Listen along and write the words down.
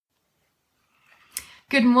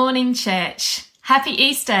Good morning, church. Happy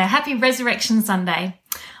Easter. Happy Resurrection Sunday.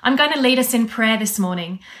 I'm going to lead us in prayer this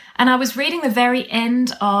morning. And I was reading the very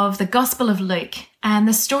end of the Gospel of Luke and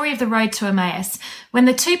the story of the road to Emmaus, when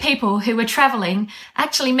the two people who were traveling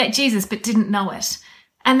actually met Jesus but didn't know it.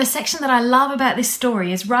 And the section that I love about this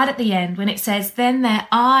story is right at the end when it says, "Then their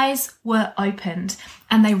eyes were opened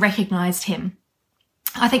and they recognized him."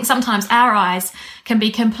 I think sometimes our eyes can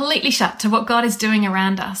be completely shut to what God is doing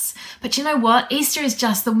around us. But you know what? Easter is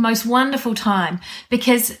just the most wonderful time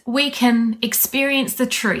because we can experience the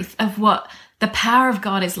truth of what the power of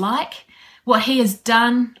God is like, what he has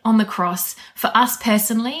done on the cross for us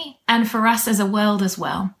personally and for us as a world as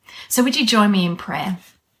well. So would you join me in prayer?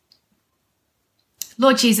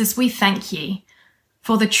 Lord Jesus, we thank you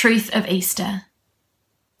for the truth of Easter.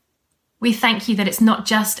 We thank you that it's not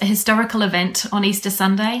just a historical event on Easter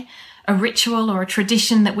Sunday, a ritual or a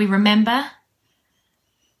tradition that we remember,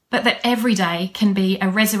 but that every day can be a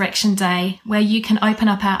resurrection day where you can open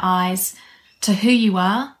up our eyes to who you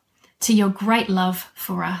are, to your great love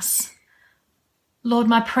for us. Lord,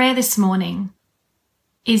 my prayer this morning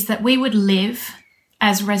is that we would live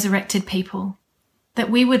as resurrected people,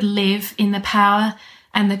 that we would live in the power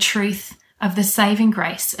and the truth of the saving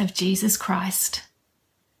grace of Jesus Christ.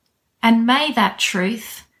 And may that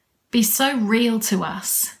truth be so real to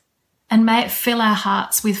us, and may it fill our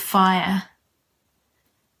hearts with fire.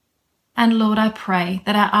 And Lord, I pray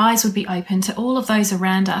that our eyes would be open to all of those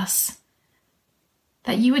around us,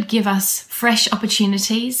 that you would give us fresh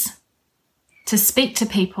opportunities to speak to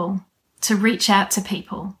people, to reach out to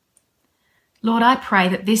people. Lord, I pray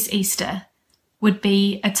that this Easter would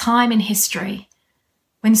be a time in history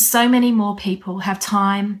when so many more people have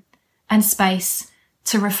time and space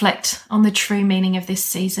to reflect on the true meaning of this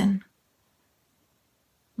season.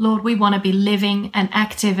 Lord, we want to be living and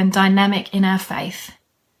active and dynamic in our faith.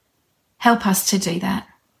 Help us to do that.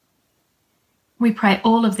 We pray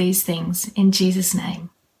all of these things in Jesus' name.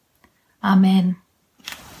 Amen.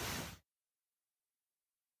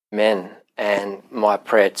 Amen. And my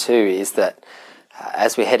prayer too is that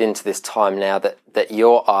as we head into this time now, that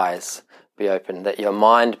your eyes be open, that your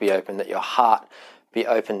mind be open, that your heart be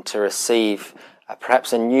open to receive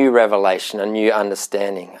perhaps a new revelation, a new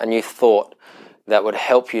understanding, a new thought that would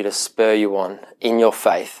help you to spur you on in your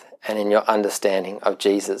faith and in your understanding of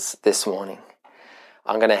Jesus this morning.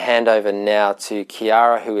 I'm going to hand over now to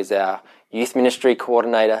Kiara, who is our youth ministry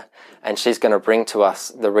coordinator, and she's going to bring to us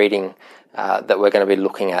the reading that we're going to be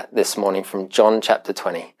looking at this morning from John chapter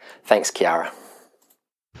 20. Thanks, Kiara.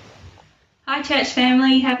 Hi church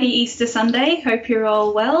family, happy Easter Sunday. Hope you're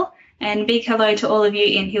all well. And big hello to all of you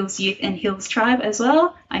in Hills Youth and Hills Tribe as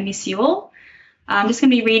well. I miss you all. I'm just going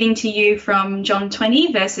to be reading to you from John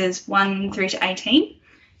 20, verses 1 through to 18. It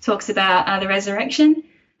talks about the resurrection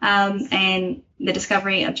and the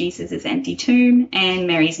discovery of Jesus' empty tomb and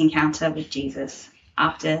Mary's encounter with Jesus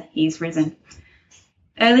after he's risen.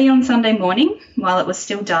 Early on Sunday morning, while it was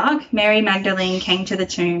still dark, Mary Magdalene came to the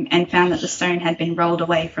tomb and found that the stone had been rolled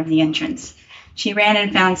away from the entrance. She ran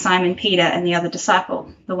and found Simon Peter and the other disciple,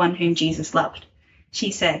 the one whom Jesus loved.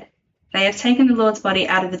 She said, "They have taken the Lord's body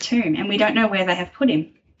out of the tomb, and we don't know where they have put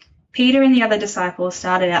him." Peter and the other disciple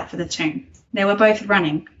started out for the tomb. They were both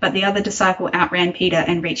running, but the other disciple outran Peter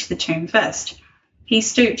and reached the tomb first. He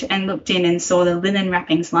stooped and looked in and saw the linen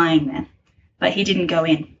wrappings lying there, but he didn't go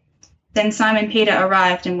in. Then Simon Peter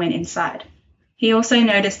arrived and went inside. He also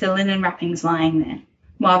noticed the linen wrappings lying there,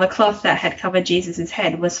 while the cloth that had covered Jesus'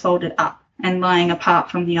 head was folded up and lying apart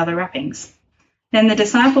from the other wrappings. Then the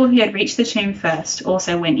disciple who had reached the tomb first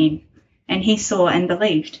also went in, and he saw and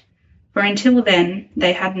believed. For until then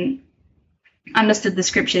they hadn't understood the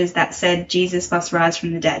scriptures that said Jesus must rise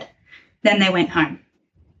from the dead. Then they went home.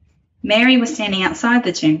 Mary was standing outside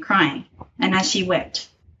the tomb crying, and as she wept,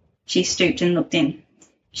 she stooped and looked in.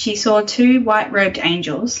 She saw two white-robed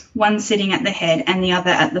angels, one sitting at the head and the other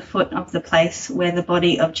at the foot of the place where the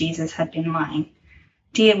body of Jesus had been lying.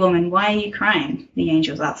 "Dear woman, why are you crying?" the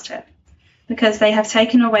angels asked her. "Because they have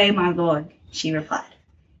taken away my Lord," she replied,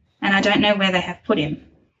 "and I don't know where they have put him."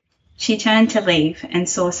 She turned to leave and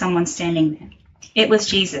saw someone standing there. It was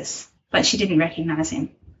Jesus, but she didn't recognize him.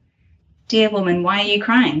 "Dear woman, why are you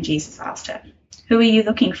crying?" Jesus asked her. "Who are you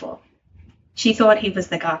looking for?" She thought he was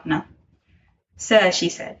the gardener. "Sir," she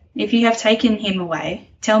said, "if you have taken him away,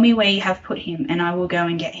 tell me where you have put him, and I will go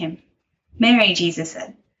and get him." "Mary," Jesus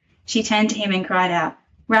said. She turned to him and cried out,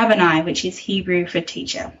 "Rabboni," which is Hebrew for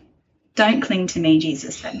teacher. "Don't cling to me,"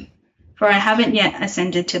 Jesus said, "for I haven't yet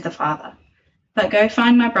ascended to the Father. But go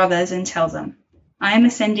find my brothers and tell them, I am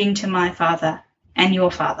ascending to my Father and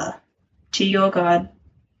your Father, to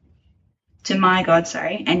my God,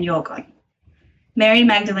 and your God." Mary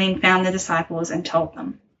Magdalene found the disciples and told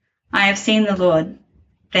them, "I have seen the Lord."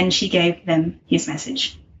 Then she gave them his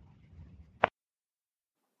message.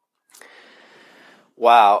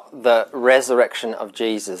 Wow, the resurrection of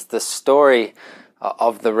Jesus, the story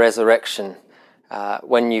of the resurrection.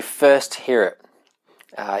 When you first hear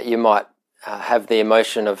it, you might have the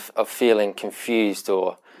emotion of feeling confused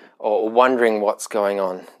or wondering what's going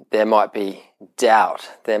on. There might be doubt.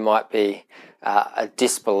 There might be a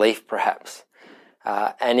disbelief, perhaps.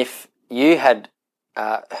 And if you had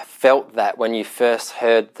felt that when you first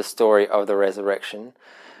heard the story of the resurrection,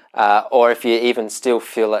 or if you even still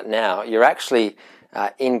feel it now, you're actually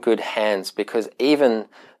in good hands, because even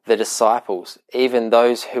the disciples, even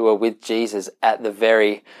those who were with Jesus at the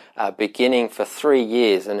very beginning for 3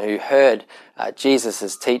 years and who heard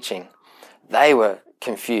Jesus' teaching, they were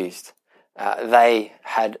confused. They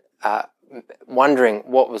had wondering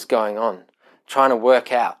what was going on, trying to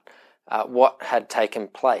work out what had taken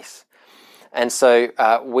place. And so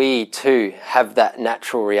we too have that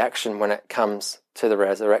natural reaction when it comes to the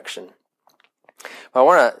resurrection. I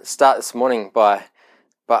want to start this morning by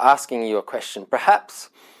asking you a question. Perhaps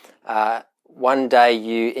one day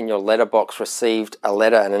you in your letterbox received a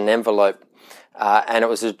letter in an envelope and it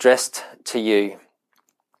was addressed to you.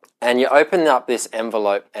 And you open up this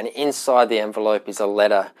envelope, and inside the envelope is a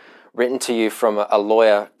letter written to you from a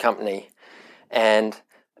lawyer company. And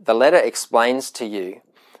the letter explains to you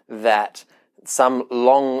that some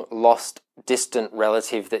long lost distant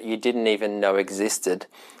relative that you didn't even know existed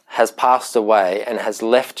has passed away and has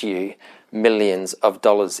left you millions of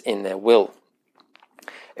dollars in their will.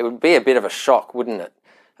 It would be a bit of a shock, wouldn't it?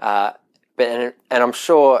 And I'm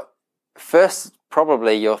sure first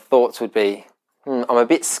probably your thoughts would be, I'm a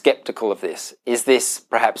bit skeptical of this. Is this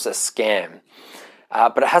perhaps a scam?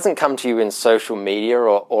 But it hasn't come to you in social media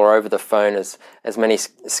or over the phone as many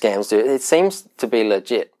scams do. It seems to be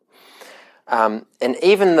legit. And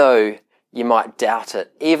even though you might doubt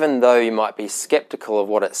it, even though you might be skeptical of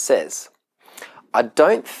what it says, I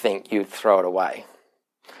don't think you'd throw it away.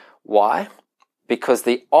 Why? Because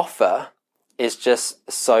the offer is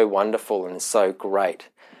just so wonderful and so great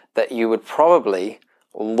that you would probably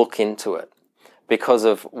look into it because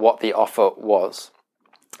of what the offer was.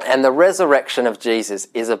 And the resurrection of Jesus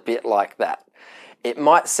is a bit like that. It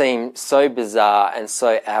might seem so bizarre and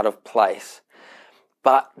so out of place,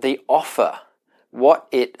 but the offer, what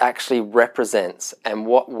it actually represents and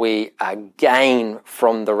what we gain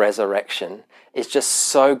from the resurrection is just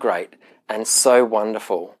so great and so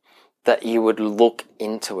wonderful that you would look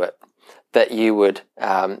into it, that you would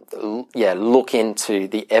look into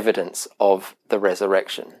the evidence of the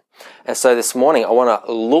resurrection. And so this morning I want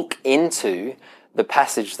to look into the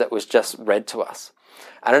passage that was just read to us.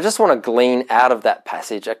 And I just want to glean out of that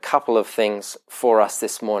passage a couple of things for us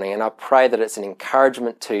this morning. And I pray that it's an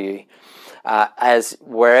encouragement to you as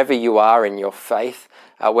wherever you are in your faith,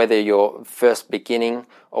 whether you're first beginning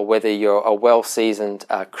or whether you're a well-seasoned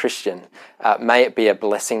Christian, may it be a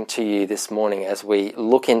blessing to you this morning as we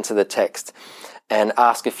look into the text and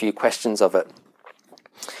ask a few questions of it.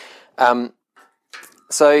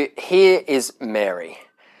 So here is Mary.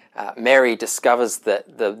 Mary discovers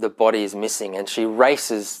that the body is missing, and she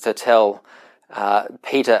races to tell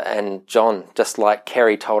Peter and John, just like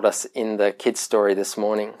Kerry told us in the kids' story this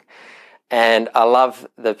morning. And I love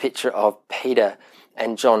the picture of Peter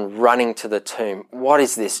and John running to the tomb. What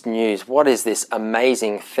is this news? What is this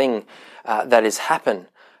amazing thing that has happened?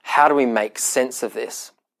 How do we make sense of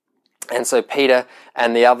this? And so Peter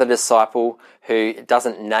and the other disciple, who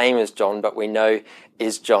doesn't name as John, but we know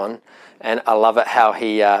is John, and I love it how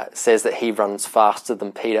he says that he runs faster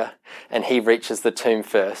than Peter and he reaches the tomb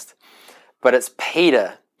first. But it's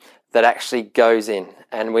Peter that actually goes in.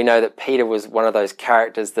 And we know that Peter was one of those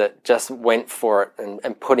characters that just went for it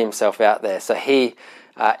and put himself out there. So he,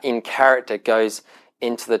 in character, goes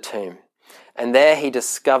into the tomb. And there he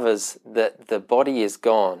discovers that the body is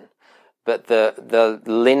gone, but the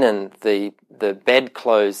linen, the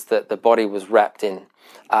bedclothes that the body was wrapped in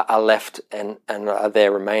are left and are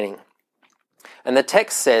there remaining. And the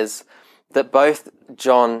text says that both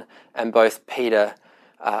John and both Peter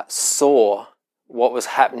saw what was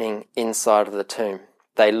happening inside of the tomb.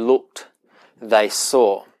 They looked, they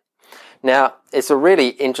saw. Now, it's a really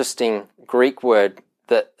interesting Greek word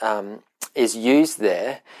that is used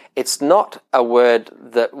there. It's not a word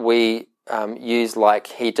that we use like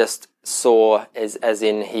he just saw as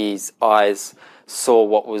in his eyes saw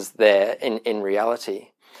what was there in reality.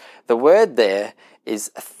 The word there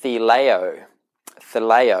is theleo,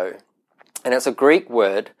 and it's a Greek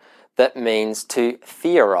word that means to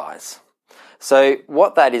theorize. So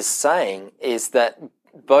what that is saying is that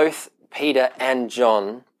both Peter and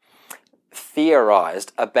John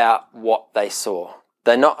theorized about what they saw.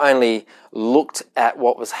 They not only looked at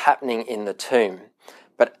what was happening in the tomb,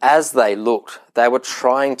 but as they looked, they were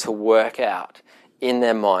trying to work out in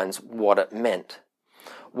their minds what it meant.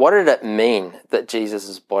 What did it mean that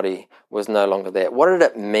Jesus' body was no longer there? What did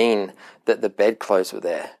it mean that the bedclothes were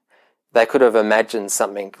there? They could have imagined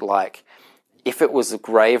something like, if it was the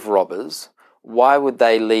grave robbers, why would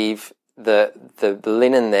they leave the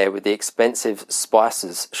linen there with the expensive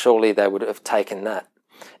spices? Surely they would have taken that.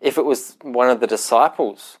 If it was one of the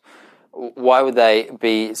disciples, why would they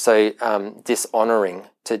be so dishonoring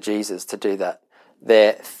to Jesus to do that?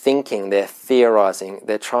 They're thinking, they're theorizing,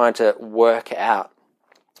 they're trying to work out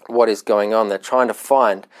what is going on. They're trying to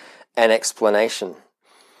find an explanation.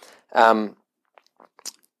 And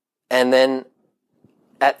then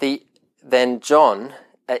John,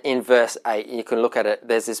 in verse 8, you can look at it,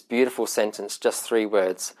 there's this beautiful sentence, just 3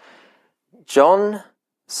 words. John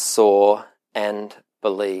saw and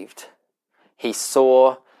believed. He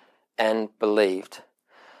saw and believed.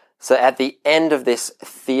 So at the end of this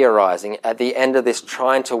theorizing, at the end of this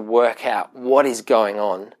trying to work out what is going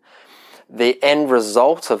on, the end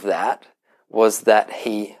result of that was that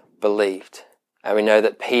he believed. And we know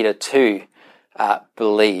that Peter too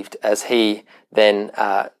believed as he then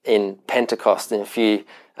in Pentecost in a few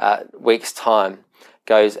weeks' time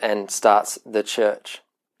goes and starts the church.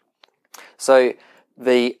 So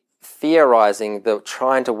the theorizing, the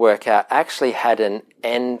trying to work out actually had an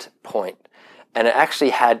end point, and it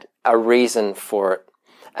actually had a reason for it,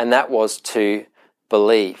 and that was to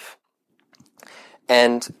believe.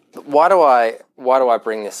 And why do I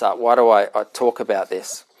bring this up? Why do I talk about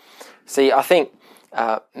this? See, I think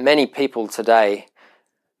many people today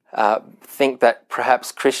think that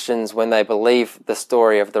perhaps Christians, when they believe the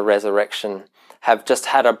story of the resurrection, have just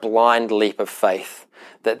had a blind leap of faith,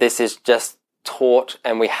 that this is just taught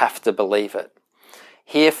and we have to believe it.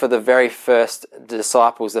 Here, for the very first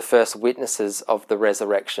disciples, the first witnesses of the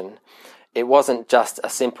resurrection, it wasn't just a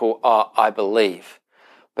simple, I believe,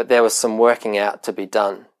 but there was some working out to be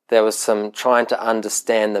done. There was some trying to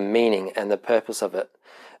understand the meaning and the purpose of it.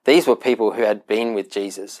 These were people who had been with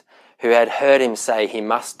Jesus, who had heard him say he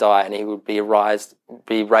must die and he would be raised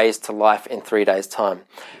to life in 3 days' time,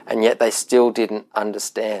 and yet they still didn't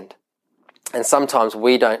understand. And sometimes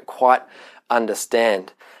we don't quite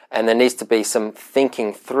understand, and there needs to be some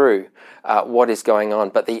thinking through what is going on.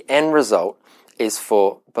 But the end result is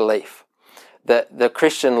for belief. The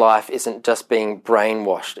Christian life isn't just being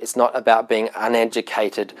brainwashed. It's not about being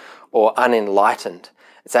uneducated or unenlightened.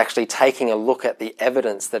 It's actually taking a look at the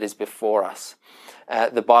evidence that is before us.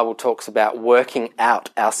 The Bible talks about working out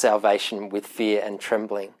our salvation with fear and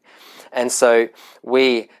trembling. And so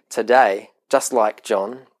we today, just like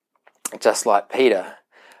John, just like Peter,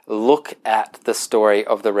 look at the story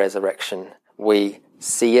of the resurrection. We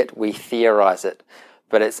see it, we theorize it,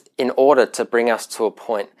 but it's in order to bring us to a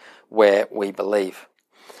point where we believe.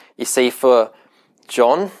 You see, for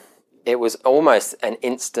John, it was almost an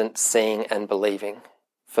instant seeing and believing.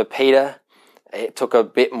 For Peter, it took a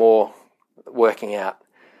bit more working out.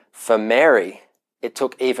 For Mary, it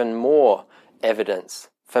took even more evidence.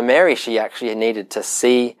 For Mary, she actually needed to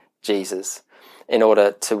see Jesus in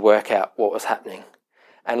order to work out what was happening.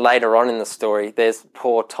 And later on in the story, there's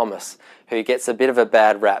poor Thomas, who gets a bit of a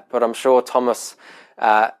bad rap. But I'm sure Thomas,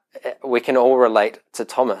 we can all relate to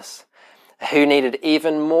Thomas, who needed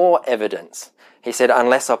even more evidence. He said,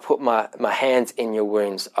 unless I put my hands in your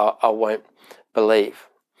wounds, I won't believe.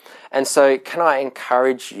 And so can I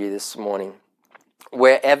encourage you this morning,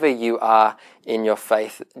 wherever you are in your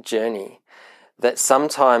faith journey, that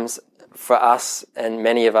sometimes for us and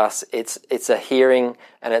many of us, it's a hearing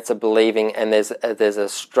and it's a believing, and there's a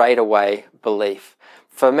straightaway belief.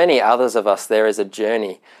 For many others of us, there is a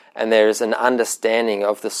journey and there is an understanding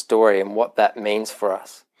of the story and what that means for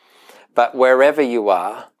us. But wherever you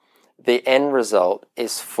are, the end result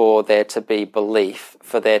is for there to be belief,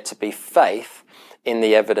 for there to be faith in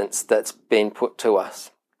the evidence that's been put to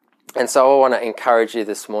us. And so I want to encourage you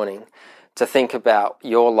this morning to think about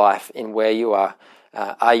your life in where you are.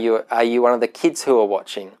 Are you one of the kids who are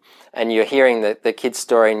watching and you're hearing the kid's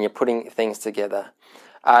story and you're putting things together?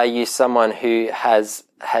 Are you someone who has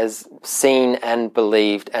seen and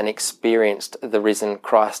believed and experienced the risen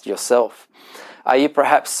Christ yourself? Are you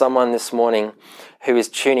perhaps someone this morning who is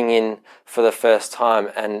tuning in for the first time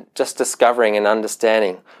and just discovering and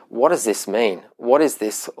understanding, what does this mean? What is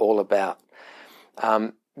this all about?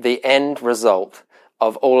 The end result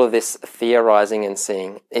of all of this theorizing and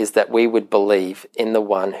seeing is that we would believe in the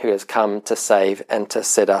one who has come to save and to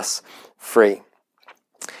set us free.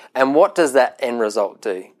 And what does that end result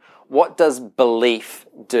do? what does belief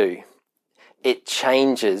do? It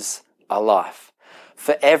changes a life.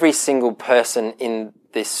 For every single person in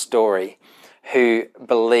this story who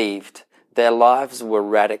believed, their lives were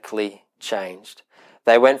radically changed.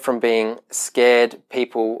 They went from being scared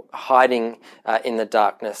people hiding in the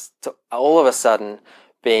darkness to all of a sudden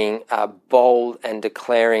being bold and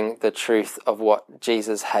declaring the truth of what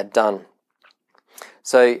Jesus had done.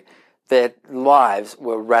 So their lives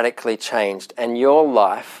were radically changed, and your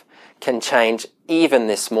life can change even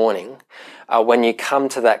this morning when you come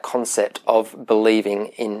to that concept of believing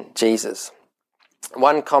in Jesus.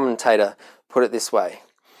 One commentator put it this way.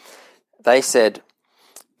 They said,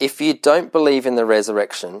 if you don't believe in the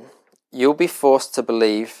resurrection, you'll be forced to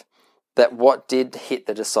believe that what did hit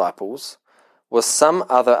the disciples was some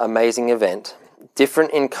other amazing event,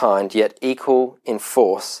 different in kind yet equal in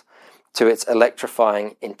force to its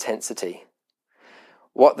electrifying intensity.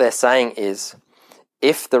 What they're saying is,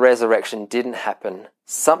 if the resurrection didn't happen,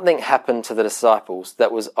 something happened to the disciples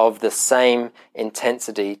that was of the same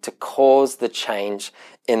intensity to cause the change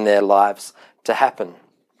in their lives to happen.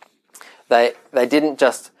 They didn't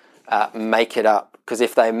just make it up, because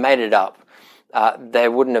if they made it up, there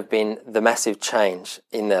wouldn't have been the massive change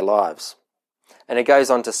in their lives. And it goes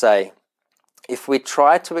on to say, if we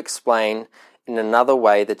try to explain in another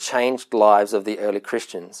way the changed lives of the early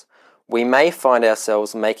Christians, we may find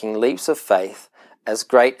ourselves making leaps of faith as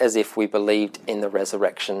great as if we believed in the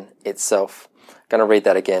resurrection itself. I'm going to read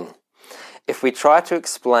that again. If we try to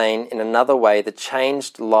explain in another way the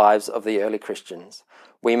changed lives of the early Christians,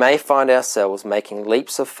 we may find ourselves making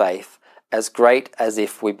leaps of faith as great as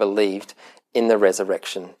if we believed in the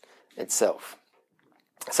resurrection itself.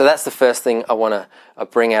 So that's the first thing I want to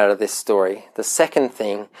bring out of this story. The second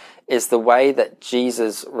thing is the way that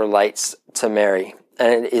Jesus relates to Mary,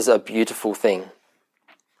 and it is a beautiful thing.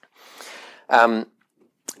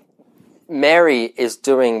 Mary is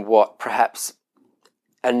doing what perhaps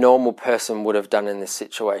a normal person would have done in this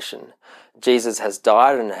situation. Jesus has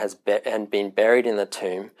died and been buried in the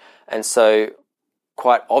tomb, and so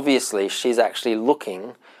quite obviously she's actually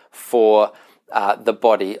looking for the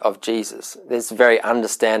body of Jesus. It's a very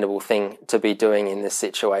understandable thing to be doing in this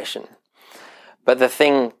situation. But the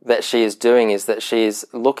thing that she is doing is that she is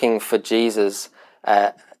looking for Jesus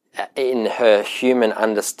in her human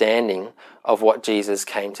understanding of what Jesus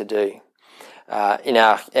came to do. In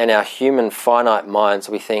our human finite minds,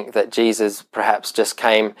 we think that Jesus perhaps just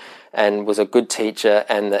came and was a good teacher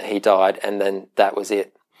and that he died and then that was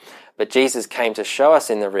it. But Jesus came to show us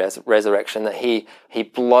in the resurrection that he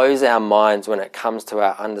blows our minds when it comes to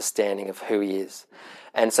our understanding of who he is.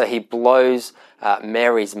 And so he blows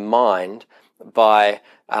Mary's mind by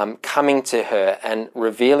coming to her and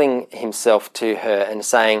revealing himself to her and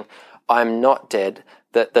saying, I'm not dead.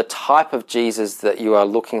 That the type of Jesus that you are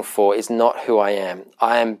looking for is not who I am.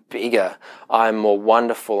 I am bigger. I am more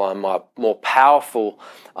wonderful. I'm more powerful.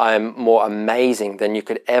 I am more amazing than you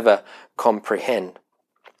could ever comprehend.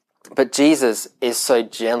 But Jesus is so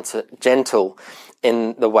gentle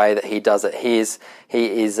in the way that he does it. He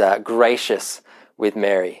is gracious with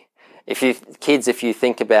Mary. If you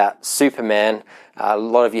think about Superman, a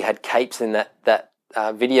lot of you had capes in that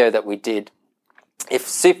video that we did. If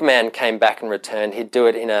Superman came back and returned, he'd do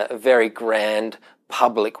it in a very grand,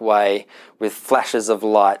 public way with flashes of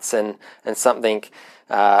lights and something,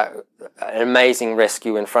 an amazing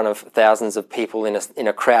rescue in front of thousands of people in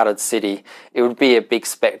a crowded city. It would be a big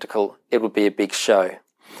spectacle. It would be a big show.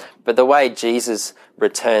 But the way Jesus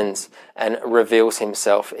returns and reveals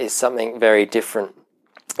himself is something very different.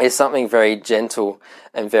 It's something very gentle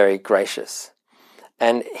and very gracious.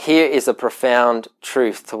 And here is a profound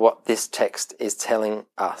truth to what this text is telling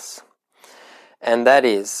us. And that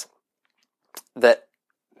is that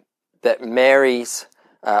Mary's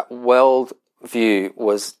world view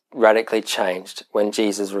was radically changed when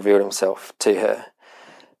Jesus revealed himself to her.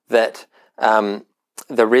 That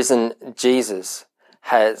the risen Jesus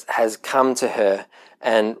has come to her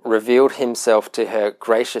and revealed himself to her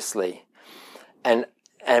graciously.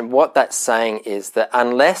 And what that's saying is that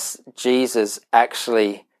unless Jesus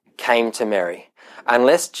actually came to Mary,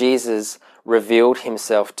 unless Jesus revealed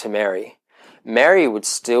himself to Mary, Mary would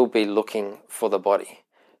still be looking for the body.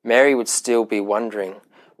 Mary would still be wondering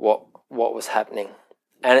what was happening.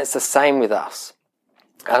 And it's the same with us.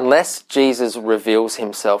 Unless Jesus reveals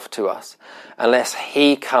himself to us, unless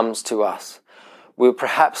he comes to us, we're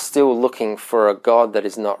perhaps still looking for a God that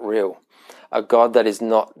is not real. A God that is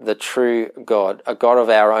not the true God, a God of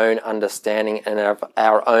our own understanding and of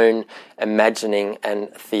our own imagining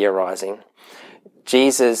and theorizing.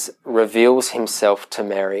 Jesus reveals himself to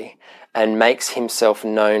Mary and makes himself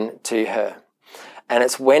known to her. And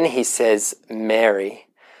it's when he says Mary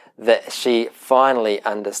that she finally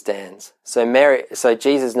understands. So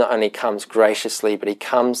Jesus not only comes graciously, but he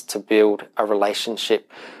comes to build a relationship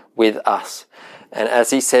with us. And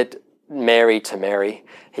as he said Mary to Mary,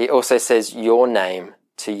 he also says your name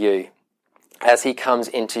to you. As he comes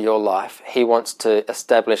into your life, he wants to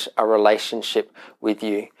establish a relationship with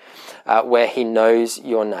you where he knows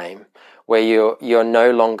your name, where you're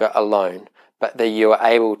no longer alone, but that you are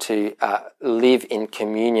able to live in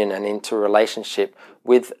communion and into relationship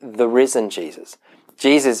with the risen Jesus.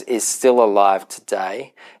 Jesus is still alive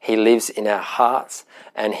today. He lives in our hearts,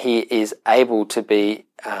 and he is able to be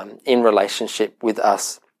in relationship with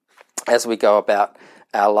us as we go about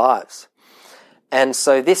our lives. And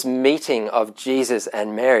so this meeting of Jesus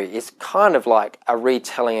and Mary is kind of like a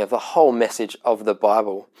retelling of the whole message of the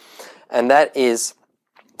Bible. And that is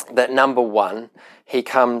that, number one, he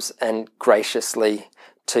comes and graciously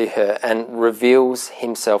to her and reveals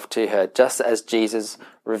himself to her, just as Jesus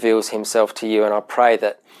reveals himself to you. And I pray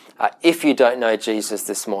that if you don't know Jesus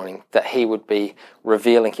this morning, that he would be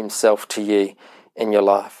revealing himself to you in your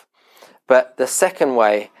life. But the second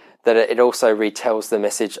way that it also retells the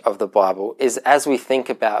message of the Bible is as we think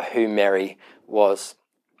about who Mary was.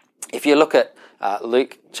 If you look at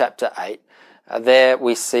Luke chapter 8, there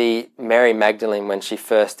we see Mary Magdalene when she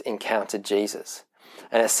first encountered Jesus.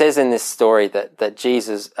 And it says in this story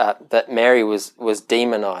that Mary was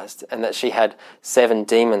demonized and that she had 7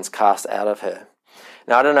 demons cast out of her.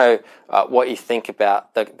 Now, I don't know what you think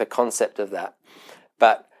about the concept of that,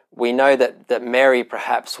 but we know that Mary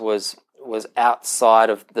perhaps was outside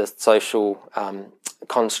of the social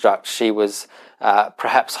construct. She was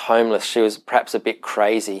perhaps homeless. She was perhaps a bit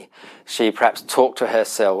crazy. She perhaps talked to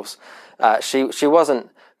herself. She wasn't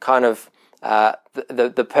kind of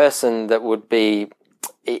the person that would be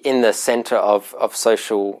in the center of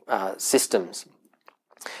social systems.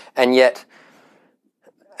 And yet,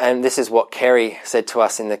 and this is what Kerry said to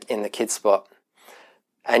us in the kids spot,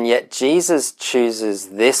 and yet Jesus chooses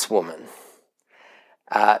this woman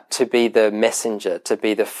to be the messenger, to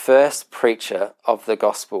be the first preacher of the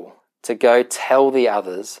gospel, to go tell the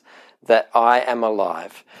others that I am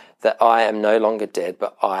alive, that I am no longer dead,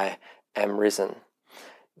 but I am risen.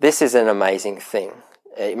 This is an amazing thing.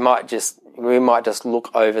 We might just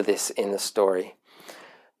look over this in the story.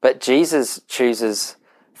 But Jesus chooses,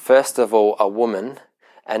 first of all, a woman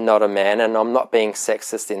and not a man, and I'm not being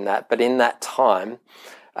sexist in that, but in that time,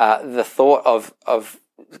 the thought of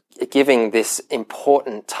giving this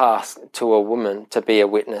important task to a woman to be a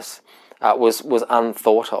witness was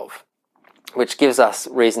unthought of, which gives us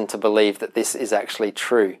reason to believe that this is actually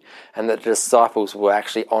true and that the disciples were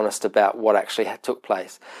actually honest about what actually took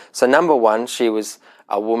place. So number one, she was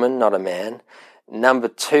a woman, not a man. Number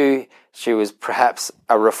two, she was perhaps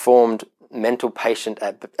a reformed mental patient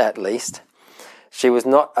at least. She was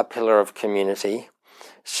not a pillar of community.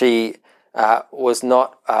 She was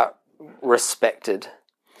not respected.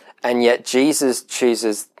 And yet Jesus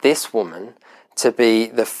chooses this woman to be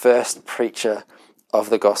the first preacher of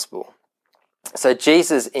the gospel. So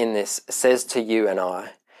Jesus in this says to you and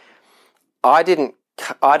I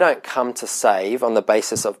don't come to save on the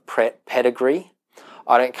basis of pedigree.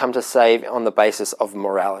 I don't come to save on the basis of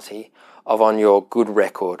morality, on your good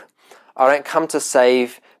record. I don't come to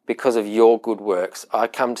save because of your good works. I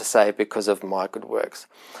come to save because of my good works.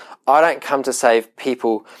 I don't come to save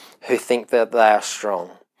people who think that they are strong,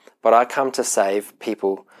 but I come to save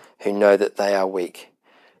people who know that they are weak.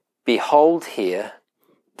 Behold here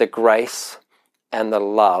the grace and the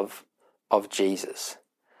love of Jesus,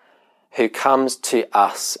 who comes to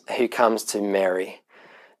us, who comes to Mary.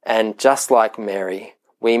 And just like Mary,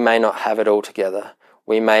 we may not have it all together.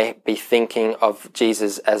 We may be thinking of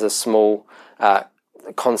Jesus as a small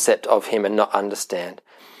concept of him and not understand.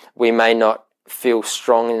 We may not feel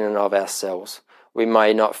strong in and of ourselves. We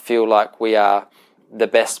may not feel like we are the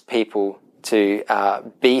best people to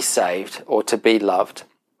be saved or to be loved.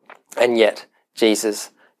 And yet Jesus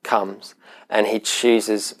comes and he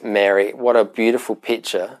chooses Mary. What a beautiful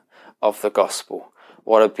picture of the gospel.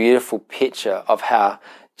 What a beautiful picture of how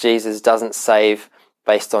Jesus doesn't save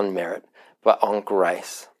based on merit, but on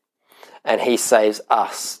grace. And he saves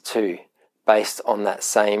us too, based on that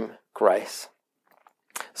same grace.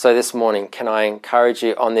 So this morning, can I encourage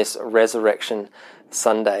you on this Resurrection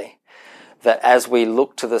Sunday, that as we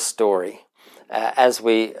look to the story, as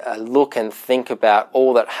we look and think about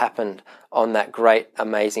all that happened on that great,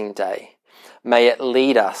 amazing day, may it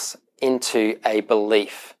lead us into a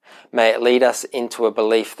belief. May it lead us into a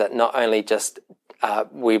belief that not only just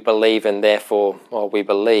we believe and therefore, well, we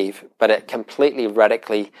believe, but it completely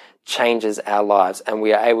radically changes our lives, and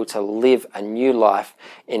we are able to live a new life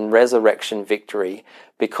in resurrection victory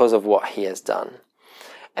because of what he has done.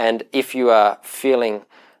 And if you are feeling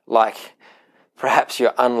like perhaps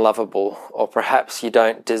you're unlovable, or perhaps you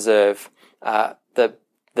don't deserve the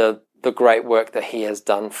great work that he has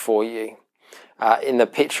done for you, in the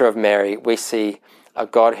picture of Mary, we see a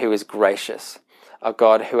God who is gracious, a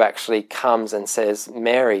God who actually comes and says,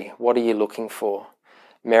 Mary, what are you looking for?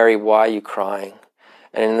 Mary, why are you crying?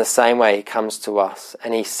 And in the same way, he comes to us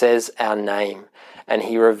and he says our name and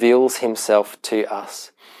he reveals himself to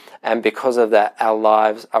us. And because of that, our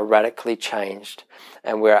lives are radically changed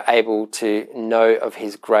and we're able to know of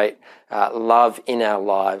his great love in our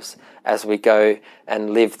lives as we go and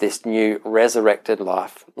live this new resurrected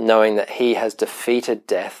life, knowing that he has defeated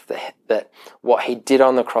death, that what he did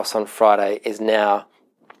on the cross on Friday is now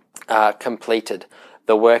completed.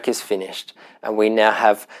 The work is finished, and we now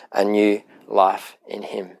have a new life in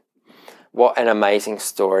him. What an amazing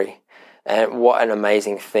story, and what an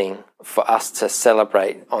amazing thing for us to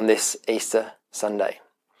celebrate on this Easter Sunday.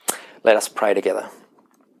 Let us pray together.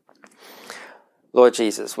 Lord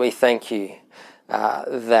Jesus, we thank you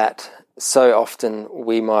that so often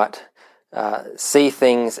we might see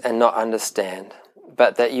things and not understand,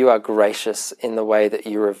 but that you are gracious in the way that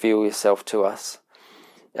you reveal yourself to us,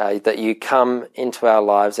 that you come into our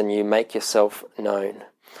lives and you make yourself known.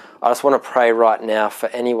 I just want to pray right now for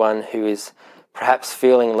anyone who is perhaps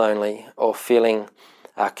feeling lonely or feeling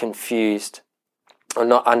confused or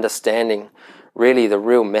not understanding really the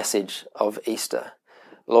real message of Easter.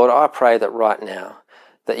 Lord, I pray that right now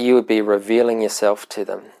that you would be revealing yourself to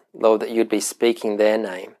them. Lord, that you'd be speaking their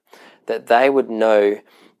name, that they would know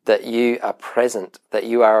that you are present, that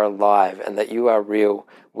you are alive, and that you are real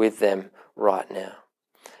with them right now.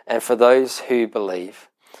 And for those who believe,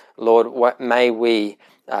 Lord, may we,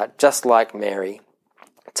 just like Mary,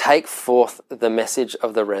 take forth the message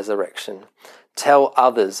of the resurrection, tell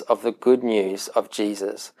others of the good news of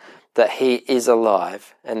Jesus, that he is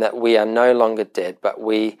alive and that we are no longer dead, but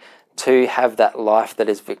we too have that life that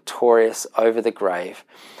is victorious over the grave,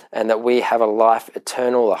 and that we have a life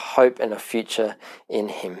eternal, a hope and a future in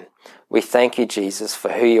him. We thank you, Jesus,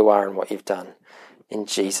 for who you are and what you've done. In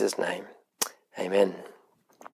Jesus' name, amen.